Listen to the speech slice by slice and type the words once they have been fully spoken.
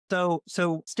So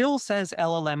still says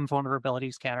LLM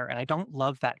vulnerability scanner, and I don't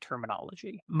love that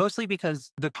terminology, mostly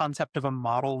because the concept of a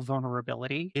model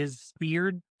vulnerability is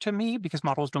weird to me because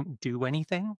models don't do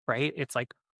anything, right? It's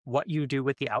like what you do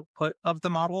with the output of the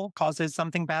model causes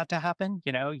something bad to happen.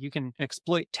 You can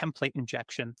exploit template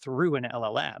injection through an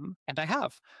LLM, and I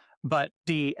have, but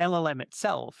the LLM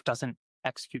itself doesn't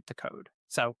execute the code.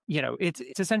 So,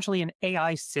 it's essentially an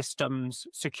AI systems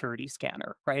security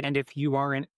scanner, right? And if you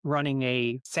aren't running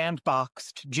a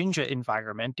sandboxed Jinja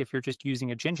environment, if you're just using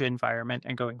a Jinja environment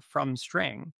and going from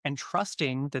string and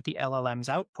trusting that the LLM's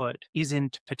output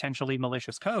isn't potentially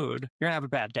malicious code, you're gonna have a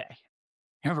bad day.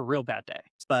 You have a real bad day.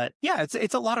 But yeah,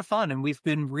 it's a lot of fun. And we've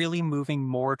been really moving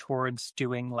more towards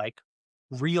doing like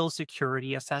real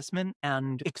security assessment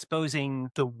and exposing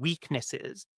the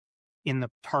weaknesses in the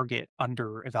target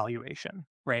under evaluation,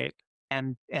 right?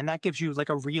 And that gives you like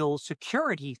a real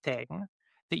security thing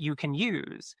that you can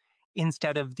use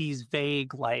instead of these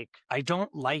vague like I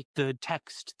don't like the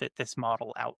text that this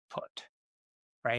model output.